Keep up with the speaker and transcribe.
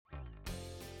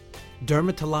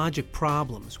Dermatologic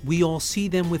problems. We all see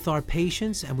them with our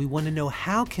patients, and we want to know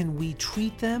how can we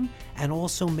treat them and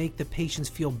also make the patients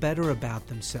feel better about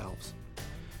themselves.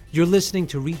 You're listening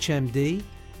to ReachMD,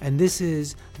 and this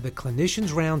is the Clinicians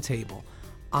Roundtable.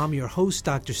 I'm your host,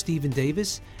 Dr. Stephen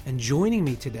Davis, and joining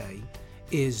me today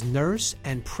is nurse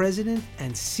and president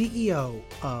and CEO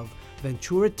of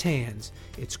Ventura Tans.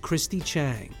 It's Christy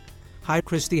Chang. Hi,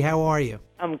 Christy. How are you?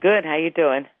 I'm good. How you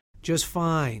doing? Just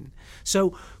fine.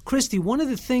 So, Christy, one of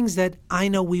the things that I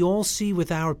know we all see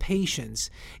with our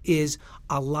patients is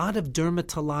a lot of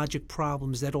dermatologic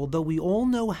problems that although we all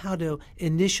know how to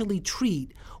initially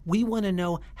treat, we want to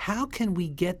know how can we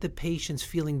get the patients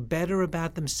feeling better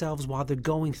about themselves while they're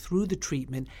going through the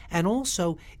treatment, and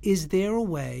also is there a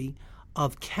way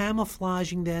of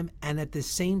camouflaging them and at the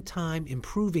same time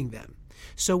improving them?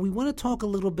 So we want to talk a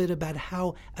little bit about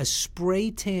how a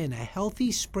spray tan, a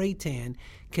healthy spray tan,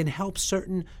 can help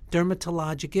certain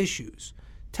dermatologic issues.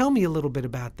 Tell me a little bit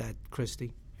about that,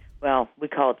 Christy. Well, we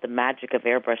call it the magic of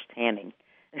airbrush tanning.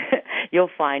 You'll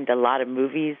find a lot of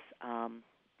movies,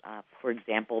 for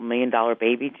example, $1 Million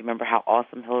Baby. Do you remember how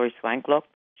awesome Hilary Swank looked?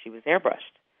 She was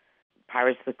airbrushed.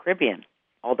 Pirates of the Caribbean,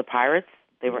 all the pirates,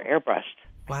 they were airbrushed.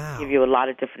 Wow. I'll give you a lot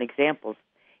of different examples.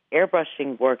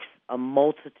 Airbrushing works a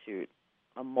multitude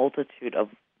of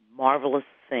marvelous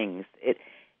things. It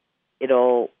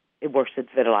works with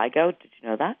vitiligo. Did you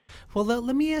know that? Well,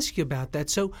 let me ask you about that.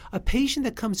 So a patient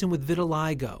that comes in with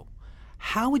vitiligo,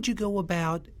 how would you go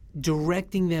about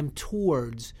directing them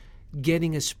towards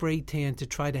getting a spray tan to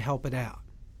try to help it out?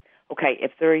 Okay,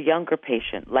 if they're a younger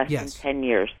patient, less than 10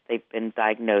 years, they've been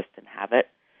diagnosed and have it,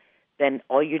 then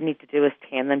all you need to do is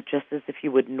tan them just as if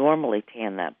you would normally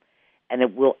tan them. And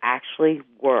it will actually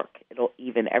work. It'll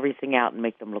even everything out and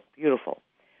make them look beautiful.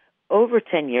 Over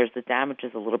 10 years, the damage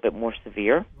is a little bit more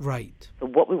severe. Right. So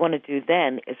what we want to do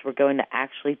then is we're going to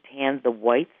actually tan the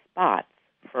white spots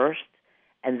first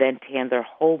and then tan their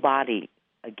whole body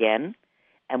again.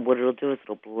 And what it'll do is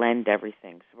it'll blend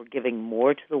everything. So we're giving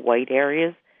more to the white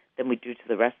areas than we do to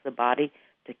the rest of the body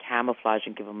to camouflage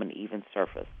and give them an even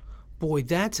surface. Boy,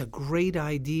 that's a great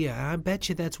idea. I bet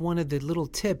you that's one of the little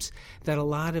tips that a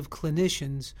lot of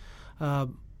clinicians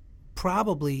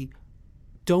probably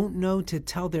don't know to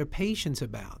tell their patients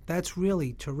about. That's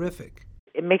really terrific.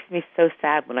 It makes me so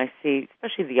sad when I see,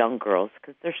 especially the young girls,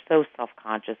 because they're so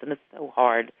self-conscious, and it's so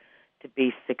hard to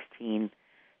be 16.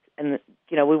 And,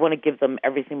 we want to give them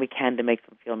everything we can to make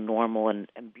them feel normal and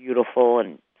beautiful,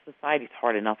 and society's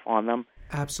hard enough on them.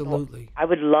 Absolutely. So I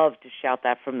would love to shout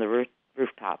that from the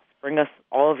rooftops. Bring us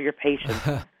all of your patients.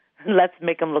 Let's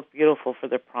make them look beautiful for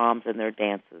their proms and their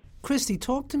dances. Christy,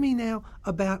 talk to me now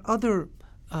about other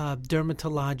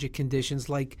dermatologic conditions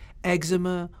like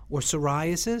eczema or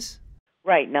psoriasis.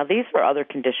 Right. Now, these are other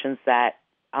conditions that,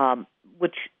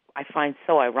 which I find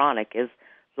so ironic, is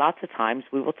lots of times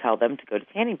we will tell them to go to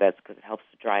tanning beds because it helps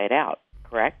to dry it out,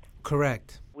 correct?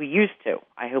 Correct. We used to.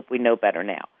 I hope we know better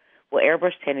now. Well,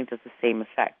 airbrush tanning does the same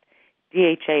effect.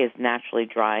 DHA is naturally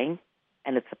drying,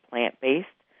 and it's a plant-based.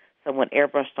 So when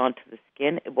airbrushed onto the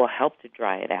skin, it will help to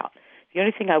dry it out. The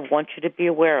only thing I want you to be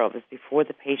aware of is before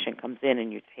the patient comes in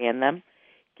and you tan them,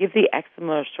 give the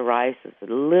eczema or psoriasis a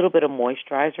little bit of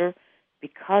moisturizer.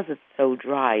 Because it's so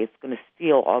dry, it's going to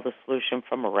steal all the solution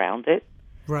from around it.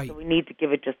 Right. So we need to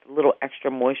give it just a little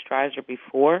extra moisturizer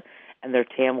before, and their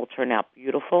tan will turn out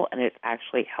beautiful, and it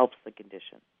actually helps the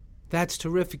condition. That's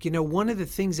terrific. One of the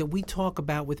things that we talk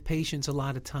about with patients a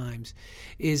lot of times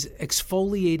is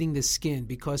exfoliating the skin,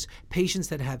 because patients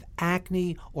that have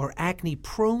acne or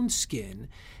acne-prone skin,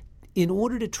 in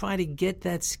order to try to get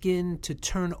that skin to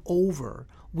turn over,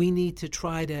 we need to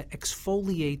try to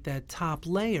exfoliate that top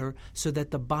layer so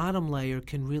that the bottom layer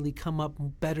can really come up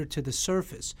better to the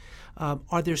surface.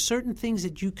 Are there certain things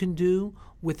that you can do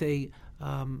with a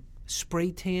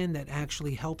spray tan that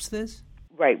actually helps this?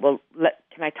 Right. Well,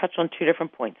 can I touch on two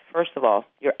different points? First of all,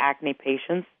 your acne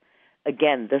patients,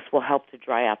 again, this will help to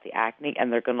dry out the acne,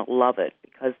 and they're going to love it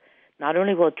because not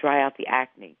only will it dry out the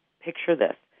acne, picture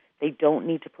this, they don't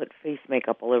need to put face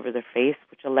makeup all over their face,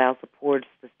 which allows the pores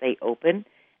to stay open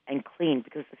and clean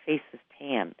because the face is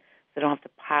tan. So they don't have to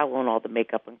pile on all the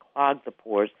makeup and clog the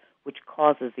pores, which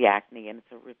causes the acne, and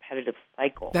it's a repetitive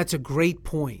cycle. That's a great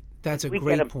point. That's a great point.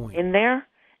 We get them in there,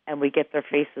 and we get their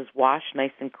faces washed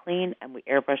nice and clean, and we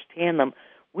airbrush tan them.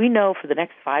 We know for the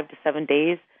next 5 to 7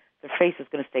 days, their face is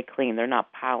going to stay clean. They're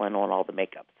not piling on all the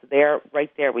makeup. So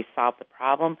right there, we solve the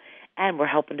problem, and we're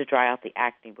helping to dry out the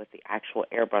acne with the actual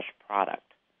airbrush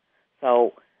product.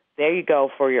 So there you go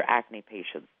for your acne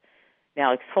patients.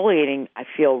 Now, exfoliating, I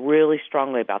feel really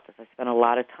strongly about this. I spent a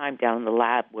lot of time down in the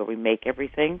lab where we make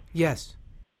everything. Yes.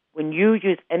 when you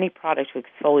use any product to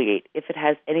exfoliate, if it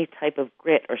has any type of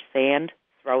grit or sand,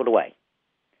 throw it away.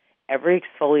 Every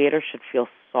exfoliator should feel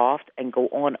soft and go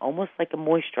on almost like a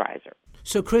moisturizer.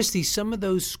 So, Christy, some of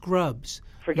those scrubs,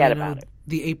 Forget about it.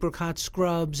 The apricot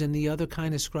scrubs and the other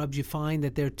kind of scrubs, you find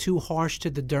that they're too harsh to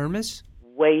the dermis?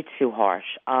 Way too harsh.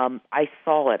 I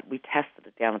saw it. We tested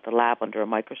it down at the lab under a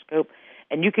microscope.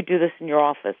 And you could do this in your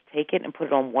office. Take it and put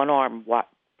it on one arm,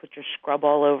 put your scrub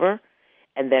all over,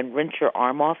 and then rinse your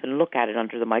arm off and look at it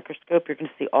under the microscope. You're going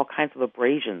to see all kinds of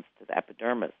abrasions to the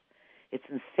epidermis. It's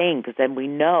insane because then we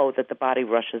know that the body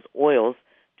rushes oils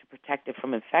to protect it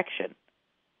from infection,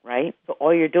 right? So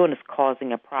all you're doing is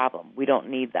causing a problem. We don't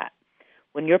need that.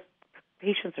 When your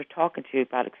patients are talking to you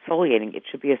about exfoliating, it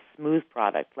should be a smooth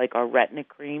product, like our retina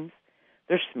creams.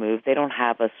 They're smooth. They don't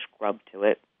have a scrub to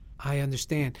it. I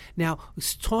understand. Now,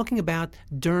 talking about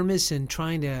dermis and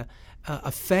trying to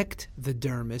affect the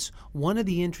dermis, one of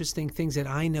the interesting things that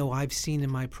I know I've seen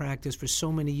in my practice for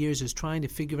so many years is trying to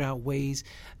figure out ways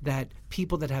that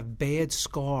people that have bad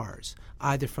scars,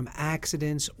 either from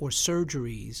accidents or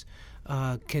surgeries,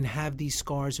 can have these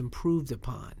scars improved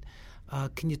upon.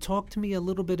 Can you talk to me a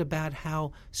little bit about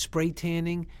how spray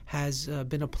tanning has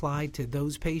been applied to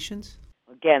those patients?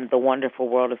 Again, the wonderful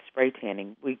world of spray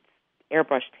tanning. We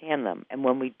airbrush tan them, and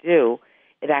when we do,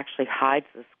 it actually hides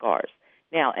the scars.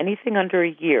 Now, anything under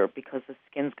a year, because the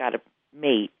skin's got to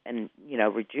mate and,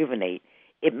 rejuvenate,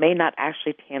 it may not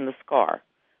actually tan the scar,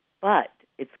 but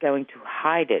it's going to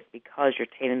hide it because you're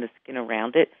tanning the skin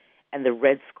around it, and the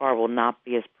red scar will not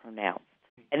be as pronounced.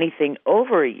 Anything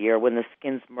over a year, when the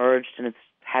skin's merged and it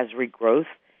has regrowth,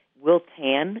 will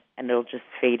tan, and it'll just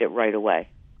fade it right away.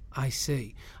 I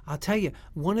see. I'll tell you,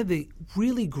 one of the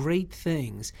really great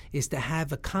things is to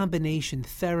have a combination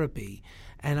therapy,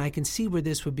 and I can see where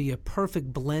this would be a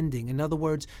perfect blending. In other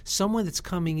words, someone that's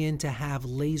coming in to have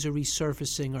laser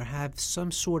resurfacing or have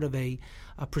some sort of a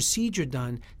procedure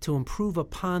done to improve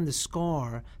upon the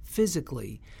scar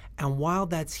physically, and while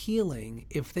that's healing,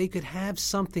 if they could have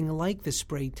something like the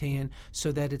spray tan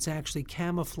so that it's actually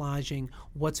camouflaging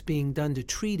what's being done to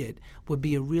treat it, would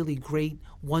be a really great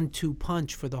 1-2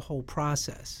 punch for the whole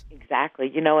process.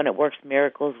 Exactly. And it works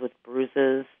miracles with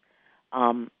bruises,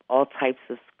 all types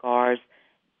of scars.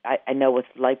 I know with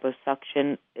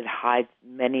liposuction, it hides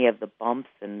many of the bumps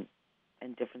and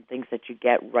different things that you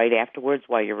get right afterwards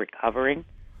while you're recovering.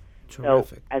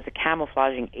 Terrific. So as a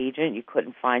camouflaging agent, you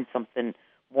couldn't find something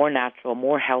more natural,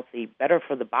 more healthy, better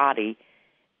for the body.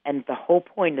 And the whole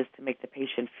point is to make the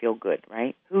patient feel good,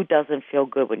 right? Who doesn't feel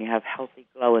good when you have healthy,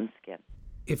 glowing skin?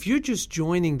 If you're just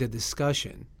joining the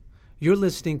discussion, you're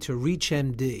listening to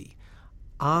ReachMD.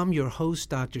 I'm your host,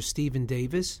 Dr. Stephen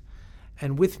Davis,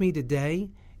 and with me today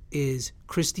is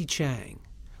Christy Chang.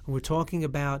 And we're talking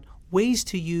about ways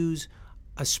to use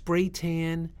a spray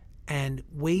tan and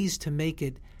ways to make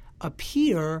it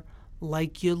appear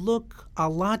like you look a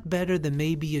lot better than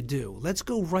maybe you do. Let's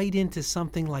go right into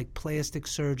something like plastic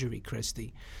surgery,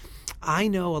 Christy. I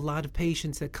know a lot of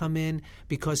patients that come in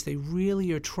because they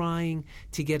really are trying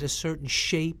to get a certain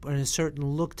shape or a certain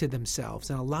look to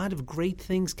themselves. And a lot of great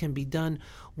things can be done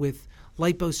with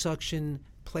liposuction,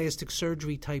 plastic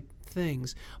surgery type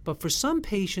things. But for some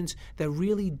patients that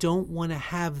really don't want to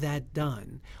have that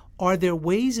done, are there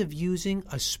ways of using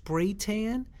a spray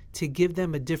tan to give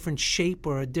them a different shape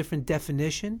or a different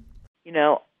definition?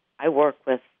 I work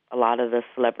with a lot of the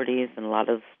celebrities and a lot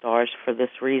of the stars for this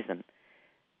reason.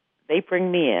 They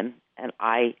bring me in, and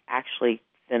I actually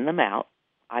thin them out.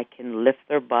 I can lift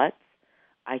their butts.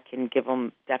 I can give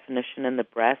them definition in the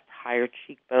breast, higher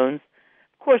cheekbones.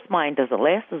 Of course, mine doesn't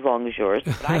last as long as yours,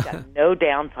 but I got no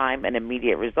downtime and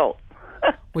immediate results.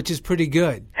 Which is pretty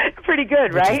good. Pretty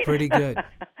good, right? Which is pretty good.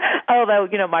 Although,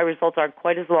 my results aren't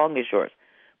quite as long as yours.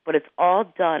 But it's all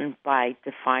done by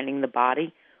defining the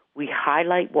body. We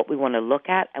highlight what we want to look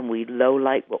at, and we low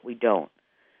light what we don't.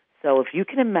 So if you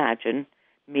can imagine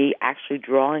me actually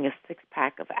drawing a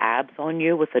six-pack of abs on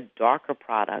you with a darker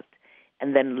product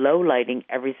and then low lighting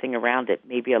everything around it,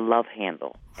 maybe a love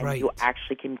handle. And right. You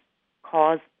actually can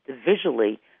cause the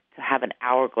visually to have an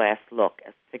hourglass look,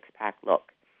 a six-pack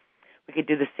look. We could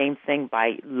do the same thing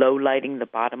by low lighting the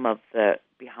bottom of the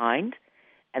behind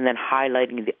and then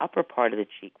highlighting the upper part of the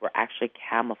cheek. We're actually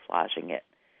camouflaging it.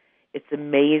 It's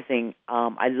amazing.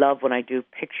 I love when I do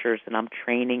pictures and I'm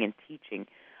training and teaching.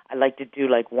 I like to do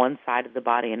like one side of the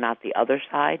body and not the other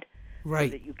side,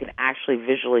 right, so that you can actually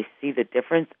visually see the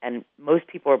difference, and most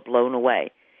people are blown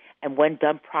away. And when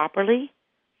done properly,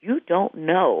 you don't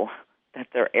know that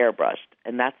they're airbrushed,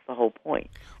 and that's the whole point.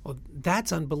 Well,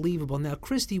 that's unbelievable. Now,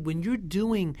 Christy, when you're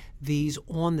doing these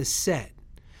on the set,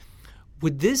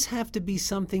 Would this have to be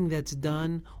something that's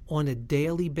done on a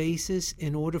daily basis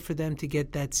in order for them to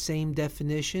get that same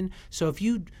definition? So if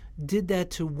you did that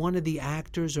to one of the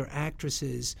actors or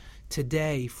actresses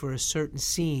today for a certain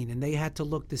scene and they had to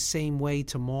look the same way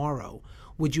tomorrow,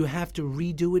 would you have to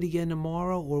redo it again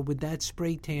tomorrow, or would that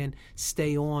spray tan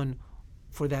stay on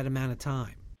for that amount of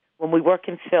time? When we work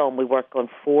in film, we work on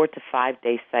 4 to 5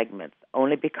 day segments,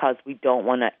 only because we don't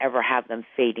want to ever have them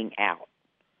fading out.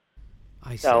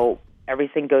 I see. So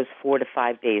everything goes 4 to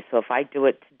 5 days. So if I do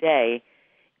it today,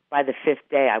 by the 5th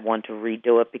day, I want to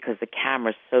redo it because the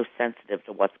camera's so sensitive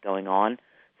to what's going on.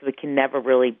 So it can never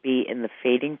really be in the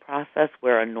fading process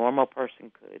where a normal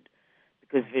person could,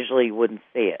 because visually you wouldn't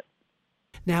see it.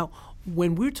 Now,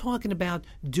 when we're talking about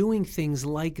doing things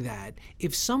like that,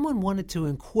 if someone wanted to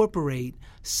incorporate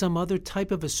some other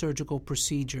type of a surgical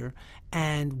procedure,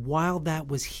 and while that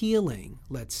was healing,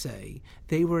 let's say,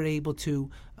 they were able to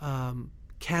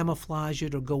camouflage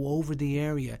it or go over the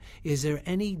area, is there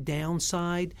any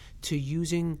downside to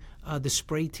using the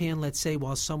spray tan, let's say,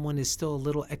 while someone is still a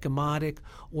little ecchymotic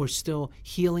or still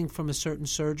healing from a certain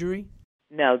surgery?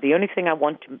 No, the only thing I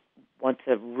want to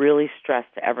really stress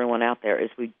to everyone out there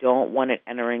is we don't want it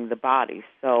entering the body.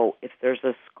 So if there's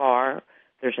a scar,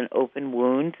 there's an open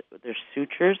wound, there's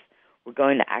sutures, we're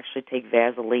going to actually take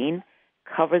Vaseline,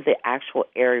 cover the actual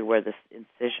area where this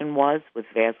incision was with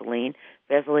Vaseline.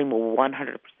 Vaseline will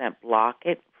 100% block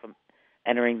it from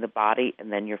entering the body,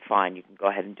 and then you're fine. You can go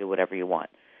ahead and do whatever you want.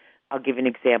 I'll give you an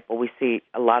example. We see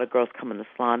a lot of girls come in the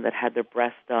salon that had their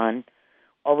breasts done.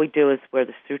 All we do is where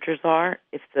the sutures are,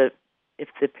 if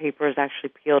the paper is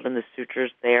actually peeled and the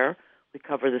suture's there, we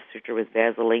cover the suture with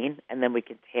Vaseline, and then we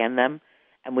can tan them,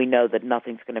 and we know that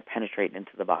nothing's going to penetrate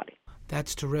into the body.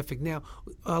 That's terrific. Now,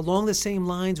 along the same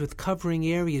lines with covering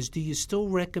areas, do you still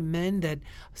recommend that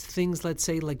things, let's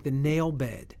say, like the nail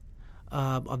bed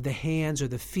of the hands or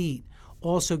the feet,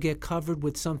 also get covered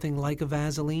with something like a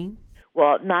Vaseline?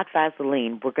 Well, not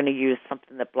Vaseline. We're going to use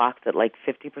something that blocks it like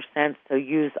 50%, so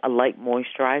use a light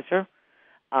moisturizer.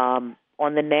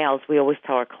 On the nails, we always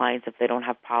tell our clients if they don't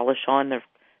have polish on their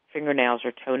fingernails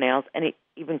or toenails, and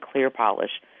even clear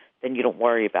polish, then you don't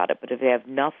worry about it. But if they have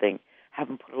nothing, have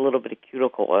them put a little bit of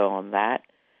cuticle oil on that.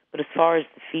 But as far as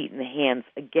the feet and the hands,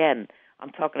 again, I'm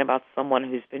talking about someone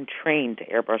who's been trained to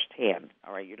airbrush tan.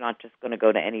 All right, you're not just going to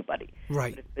go to anybody.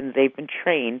 Right. They've been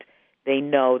trained. They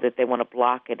know that they want to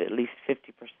block it at least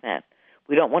 50%.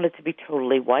 We don't want it to be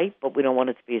totally white, but we don't want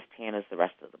it to be as tan as the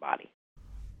rest of the body.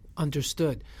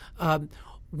 Understood.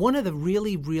 One of the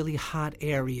really, really hot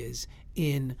areas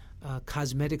in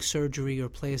cosmetic surgery or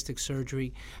plastic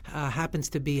surgery happens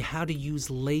to be how to use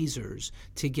lasers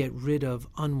to get rid of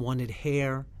unwanted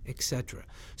hair, etc.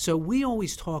 So we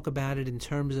always talk about it in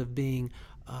terms of being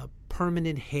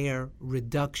permanent hair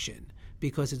reduction,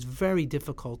 because it's very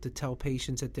difficult to tell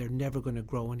patients that they're never going to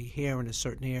grow any hair in a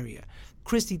certain area.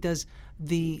 Christy, does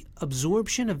the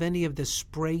absorption of any of the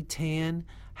spray tan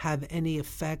have any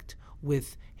effect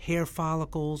with hair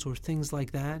follicles or things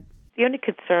like that? The only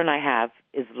concern I have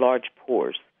is large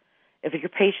pores. If your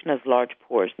patient has large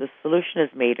pores, the solution is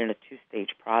made in a 2-stage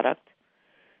product.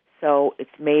 So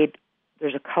it's made,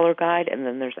 there's a color guide, and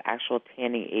then there's actual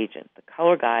tanning agent. The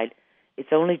color guide, its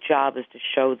only job is to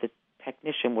show the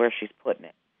technician where she's putting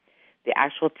it. The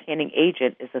actual tanning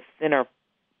agent is a thinner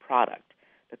product.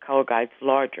 The color guide's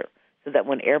larger, so that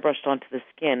when airbrushed onto the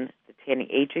skin, the tanning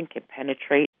agent can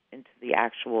penetrate into the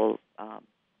actual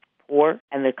pore,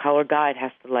 and the color guide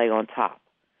has to lay on top.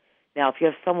 Now, if you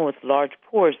have someone with large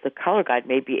pores, the color guide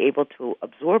may be able to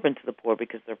absorb into the pore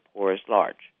because their pore is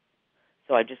large.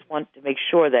 So I just want to make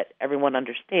sure that everyone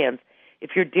understands,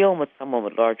 if you're dealing with someone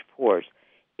with large pores,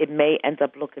 it may end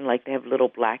up looking like they have little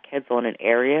blackheads on an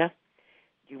area.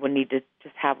 You will need to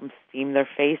just have them steam their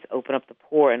face, open up the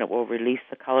pore, and it will release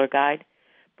the color guide.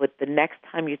 But the next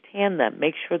time you tan them,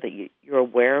 make sure that you're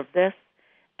aware of this,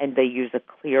 and they use a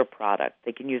clear product.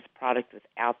 They can use a product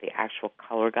without the actual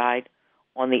color guide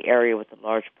on the area with the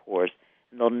large pores,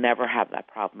 and they'll never have that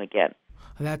problem again.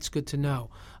 That's good to know.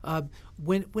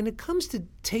 When it comes to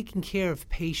taking care of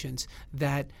patients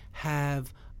that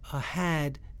have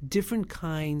had different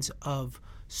kinds of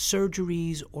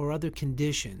surgeries or other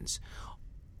conditions,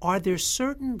 are there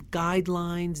certain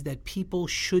guidelines that people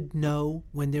should know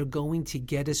when they're going to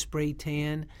get a spray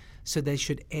tan, so they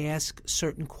should ask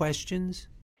certain questions?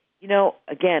 You know,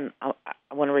 again, I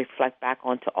want to reflect back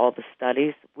onto all the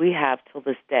studies. We have, till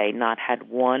this day, not had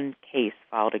one case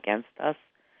filed against us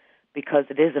because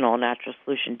it is an all-natural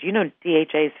solution. Do you know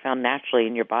DHA is found naturally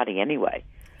in your body anyway?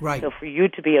 Right. So for you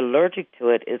to be allergic to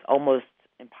it is almost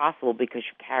impossible because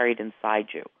you carry it inside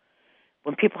you.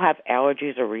 when people have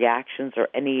allergies or reactions or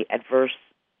any adverse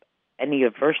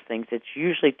things, it's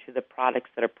usually to the products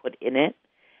that are put in it,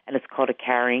 and it's called a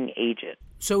carrying agent.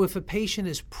 So if a patient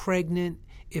is pregnant,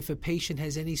 if a patient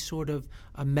has any sort of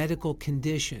medical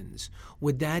conditions,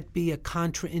 would that be a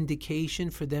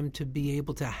contraindication for them to be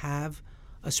able to have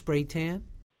a spray tan?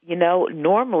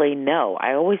 Normally, no.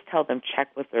 I always tell them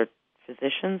check with their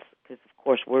physicians because, of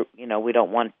course, we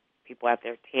don't want people out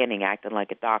there tanning, acting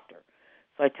like a doctor.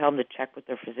 So I tell them to check with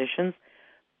their physicians.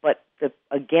 But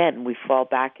again, we fall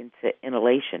back into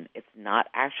inhalation. It's not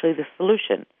actually the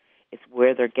solution. It's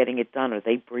where they're getting it done. Are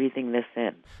they breathing this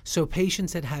in? So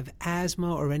patients that have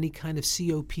asthma or any kind of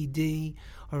COPD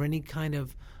or any kind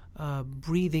of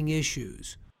breathing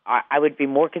issues, I would be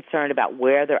more concerned about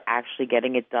where they're actually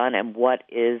getting it done and what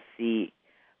is the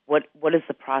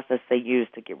process they use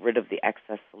to get rid of the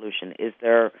excess solution. Is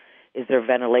there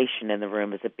ventilation in the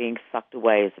room? Is it being sucked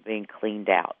away? Is it being cleaned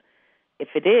out? If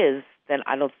it is, then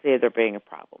I don't see there being a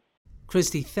problem.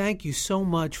 Christy, thank you so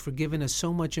much for giving us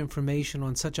so much information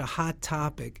on such a hot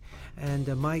topic. And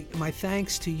my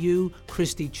thanks to you,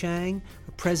 Christy Chang,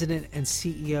 President and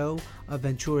CEO of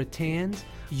Ventura Tans.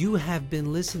 You have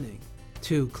been listening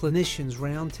to Clinicians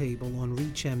Roundtable on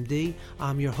ReachMD.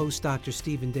 I'm your host, Dr.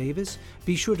 Stephen Davis.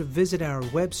 Be sure to visit our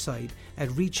website at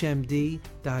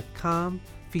reachmd.com,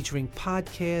 featuring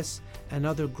podcasts and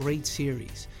other great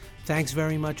series. Thanks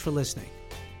very much for listening.